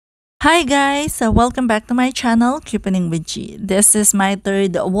Hi guys, welcome back to my channel, Couponing with G. This is my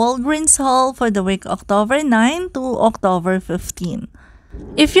third Walgreens haul for the week October 9 to October 15.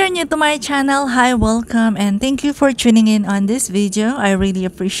 If you're new to my channel, hi, welcome, and thank you for tuning in on this video. I really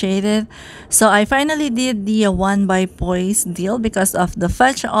appreciate it. So I finally did the 1 by Poise deal because of the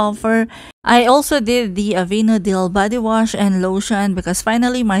fetch offer. I also did the Aveeno deal body wash and lotion because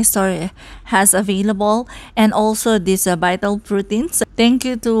finally my store has available, and also this Vital Proteins. Thank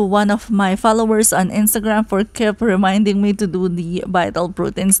you to one of my followers on Instagram for keep reminding me to do the Vital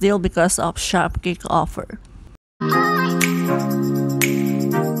Proteins deal because of Shopkick offer.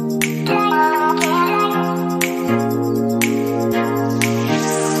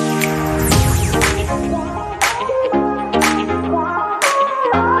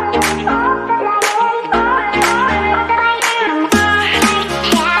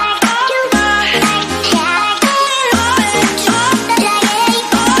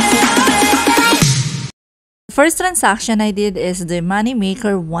 First transaction I did is the Money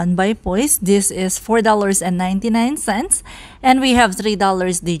Maker 1 by Poise. This is $4.99 and we have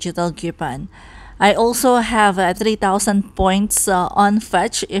 $3 digital coupon. I also have 3,000 points on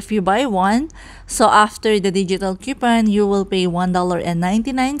fetch if you buy one. So after the digital coupon, you will pay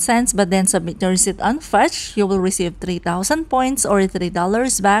 $1.99, but then submit your receipt on fetch. You will receive 3,000 points or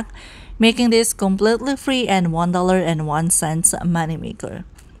 $3 back, making this completely free and $1.01 Money Maker.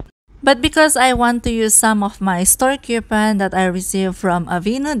 But because I want to use some of my store coupon that I received from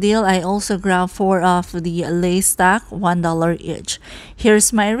Aveeno deal, I also grabbed 4 of the Lay's stack, $1 each.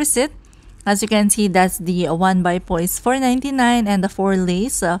 Here's my receipt. As you can see, that's the 1 by Poise $4.99 and the 4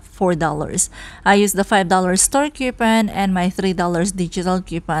 Lay's $4. I used the $5 store coupon and my $3 digital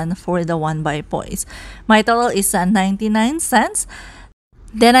coupon for the 1 by Poise. My total is 99 cents.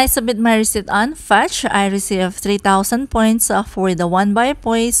 Then I submit my receipt on fetch. I received 3,000 points for the 1 by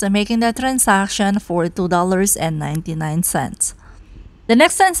Poise, making the transaction for $2.99. The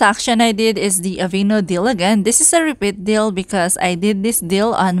next transaction I did is the Aveeno deal again. This is a repeat deal because I did this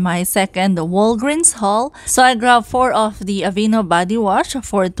deal on my second Walgreens haul. So I grabbed 4 of the Aveeno body wash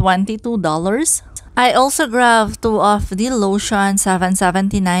for $22. I also grabbed 2 of the lotion,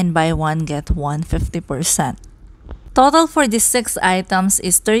 $7.79, buy one get one 50%. Total for these 6 items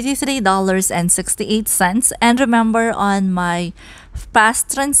is $33.68, and remember, on my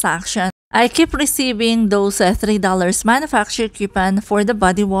past transaction, I keep receiving those $3 manufacturer coupon for the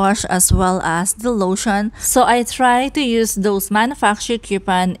body wash as well as the lotion. So I try to use those manufacturer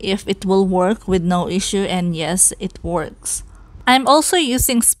coupon if it will work with no issue, and yes, it works. I'm also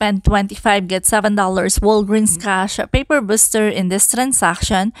using spend $25 get $7 Walgreens cash paper booster in this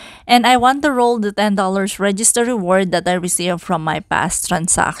transaction, and I want to roll the $10 register reward that I received from my past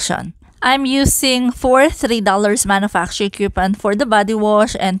transaction. I'm using 4 $3 manufacturer coupon for the body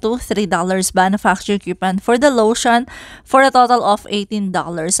wash and 2 $3 manufacturer coupon for the lotion for a total of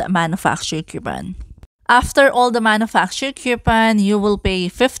 $18 manufacturer coupon. After all the manufacturer coupon, you will pay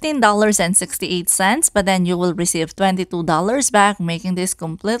 $15.68, but then you will receive $22 back, making this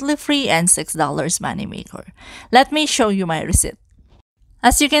completely free and $6 Money Maker. Let me show you my receipt.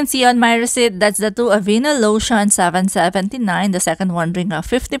 As you can see on my receipt, that's the 2 Aveeno lotion, $7.79, the second one ring of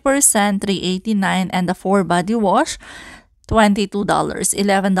 50%, $3.89, and the 4 body wash, $22,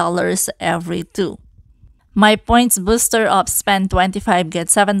 $11 every 2. My points booster of spend $25 get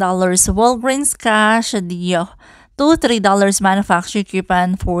 $7 Walgreens cash, the 2 $3 manufacturer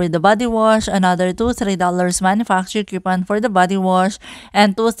coupon for the body wash, another 2 $3 manufacturer coupon for the body wash,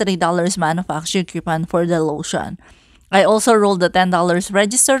 and 2 $3 manufacturer coupon for the lotion. I also rolled the $10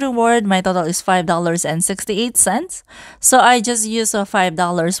 register reward. My total is $5.68. So I just use a $5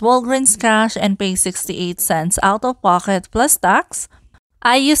 Walgreens cash and pay 68 cents out of pocket plus tax.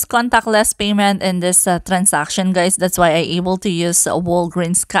 I use contactless payment in this transaction, guys. That's why I'm able to use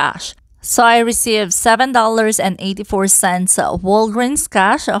Walgreens cash. So I received $7.84 Walgreens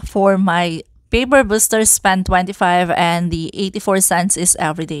cash for my paper booster spend $25, and the 84 cents is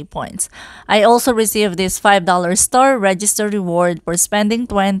everyday points. I also received this $5 store register reward for spending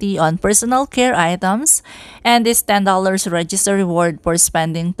 $20 on personal care items, and this $10 register reward for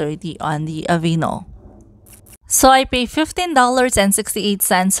spending $30 on the Aveeno. So I pay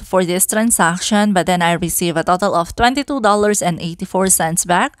 $15.68 for this transaction, but then I receive a total of $22.84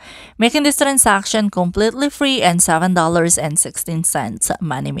 back, making this transaction completely free and $7.16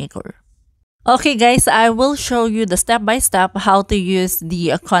 Money Maker. Okay guys, I will show you the step-by-step how to use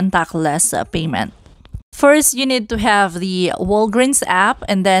the contactless payment. First, you need to have the Walgreens app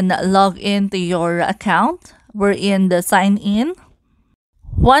and then log into your account. We're in the sign in.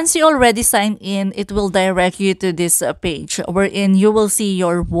 Once you already sign in, it will direct you to this page wherein you will see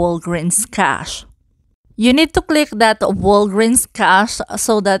your Walgreens cash. You need to click that Walgreens cash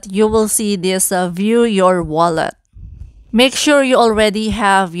so that you will see this view your wallet. Make sure you already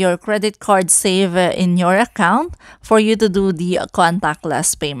have your credit card saved in your account for you to do the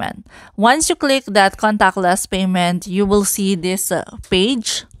contactless payment. Once you click that contactless payment, you will see this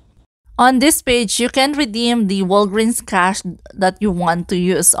page. On this page, you can redeem the Walgreens cash that you want to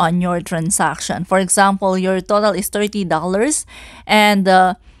use on your transaction. For example, your total is $30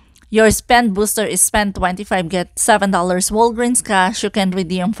 and your spend booster is spend 25, get $7 Walgreens cash. You can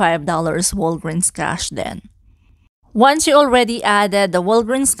redeem $5 Walgreens cash then. Once you already added the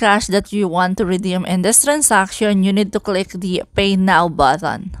Walgreens cash that you want to redeem in this transaction, you need to click the Pay Now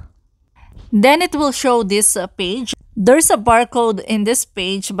button. Then it will show this page. There's a barcode in this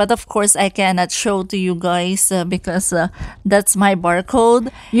page, but of course I cannot show to you guys because that's my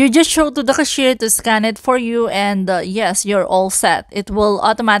barcode. You just show to the cashier to scan it for you and yes, you're all set. It will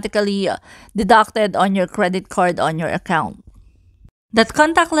automatically deducted on your credit card on your account. That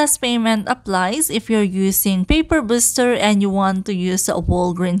contactless payment applies if you're using Paper Booster and you want to use a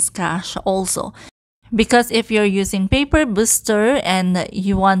Walgreens cash also. Because if you're using Paper Booster and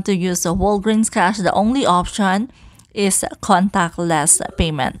you want to use a Walgreens cash, the only option is contactless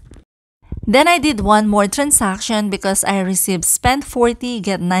payment. Then I did one more transaction because I received spend 40,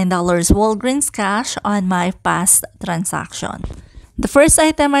 get $9 Walgreens cash on my past transaction. The first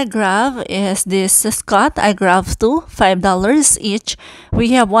item I grab is this Scott. I grabbed two, $5 each.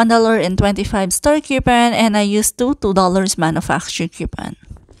 We have $1.25 store coupon and I used $2 manufacturer coupon.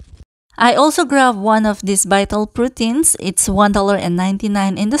 I also grabbed one of these Vital Proteins. It's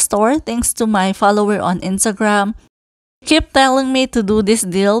 $1.99 in the store thanks to my follower on Instagram. Keep telling me to do this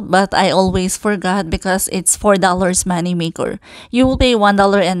deal, but I always forgot because it's $4 moneymaker. You will pay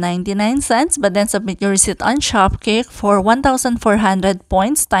 $1.99, but then submit your receipt on Shopkick for 1,400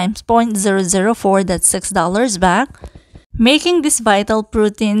 points times 0.004, that's $6 back, making these Vital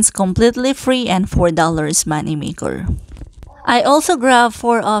Proteins completely free and $4 moneymaker. I also grabbed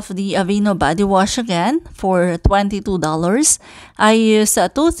 4 of the Aveeno body wash again for $22. I used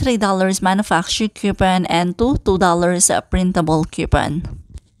two $3 manufacturer coupon and two $2 printable coupon.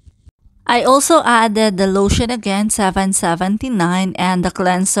 I also added the lotion again, $7.79, and the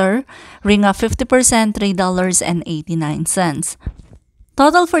cleanser, ring of 50%, $3.89.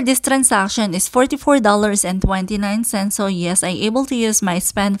 Total for this transaction is $44.29, so yes, I able to use my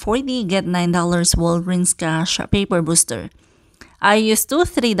spend 40, get $9 Walgreens cash Paper Booster. I used two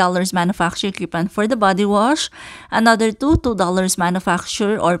 $3 manufacturer coupon for the body wash, another two $2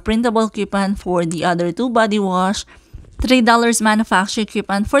 manufacturer or printable coupon for the other two body wash, $3 manufacturer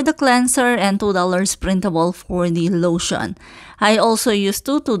coupon for the cleanser, and $2 printable for the lotion. I also used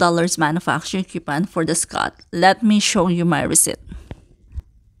two $2 manufacturer coupon for the Scott. Let me show you my receipt.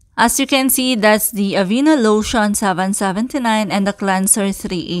 As you can see, that's the Aveeno lotion $7.79 and the cleanser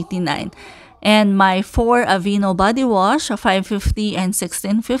 $3.89. And my 4 Aveeno body wash, $5.50 and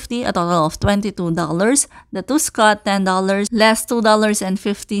 $16.50, a total of $22. The 2 Scott, $10, less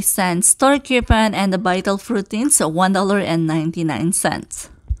 $2.50 store coupon, and the Vital Proteins, $1.99.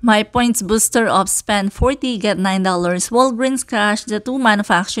 My points booster of spend 40, get $9 Walgreens cash, the 2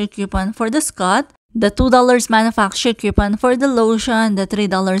 manufacturer coupon for the Scott, the $2 manufacturer coupon for the lotion, the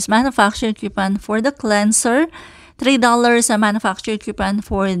 $3 manufacturer coupon for the cleanser, $3 a manufacturer coupon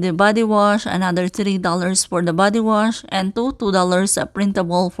for the body wash, another $3 for the body wash, and two $2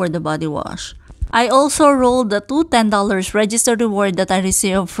 printable for the body wash. I also rolled the two $10 register reward that I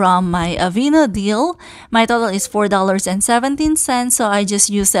received from my Aveeno deal. My total is $4.17, so I just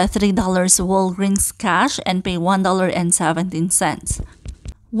used $3 Walgreens cash and pay $1.17.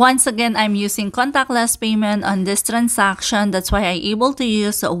 Once again, I'm using contactless payment on this transaction. That's why I'm able to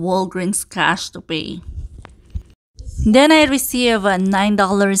use Walgreens cash to pay. Then I receive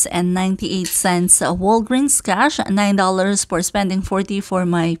 $9.98 Walgreens cash, $9 for spending 40 for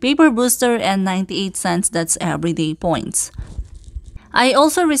my Paper Booster, and 98 cents, that's everyday points. I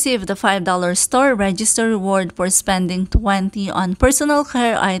also received the $5 store register reward for spending 20 on personal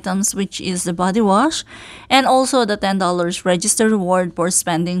care items, which is the body wash, and also the $10 register reward for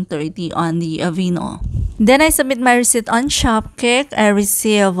spending 30 on the Aveeno. Then I submit my receipt on Shopkick. I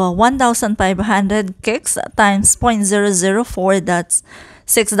receive 1,500 kicks times 0.004, that's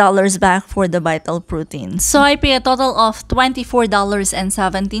 $6 back for the Vital Protein. So I pay a total of $24.17,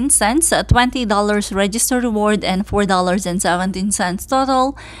 $20 register reward, and $4.17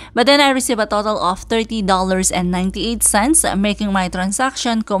 total. But then I receive a total of $30.98, making my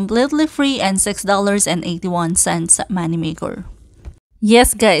transaction completely free and $6.81 moneymaker.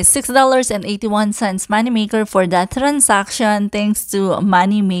 Yes guys, $6.81 moneymaker for that transaction thanks to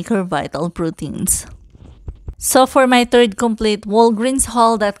Moneymaker Vital Proteins. So for my third complete Walgreens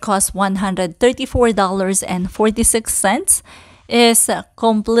haul that cost $134.46 is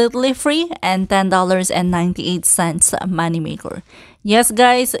completely free and $10.98 moneymaker. Yes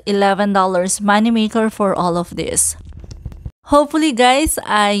guys, $11 moneymaker for all of this. Hopefully guys,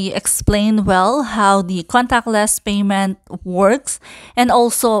 I explained well how the contactless payment works and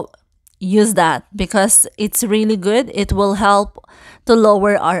also use that because it's really good. It will help to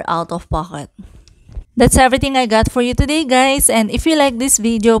lower our out of pocket. That's everything I got for you today guys, and if you like this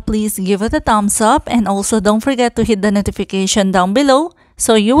video, please give it a thumbs up and also don't forget to hit the notification down below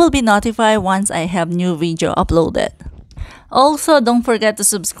so you will be notified once I have new video uploaded. Also, don't forget to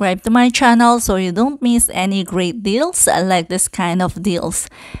subscribe to my channel so you don't miss any great deals like this kind of deals.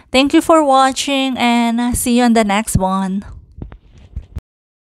 Thank you for watching and see you on the next one.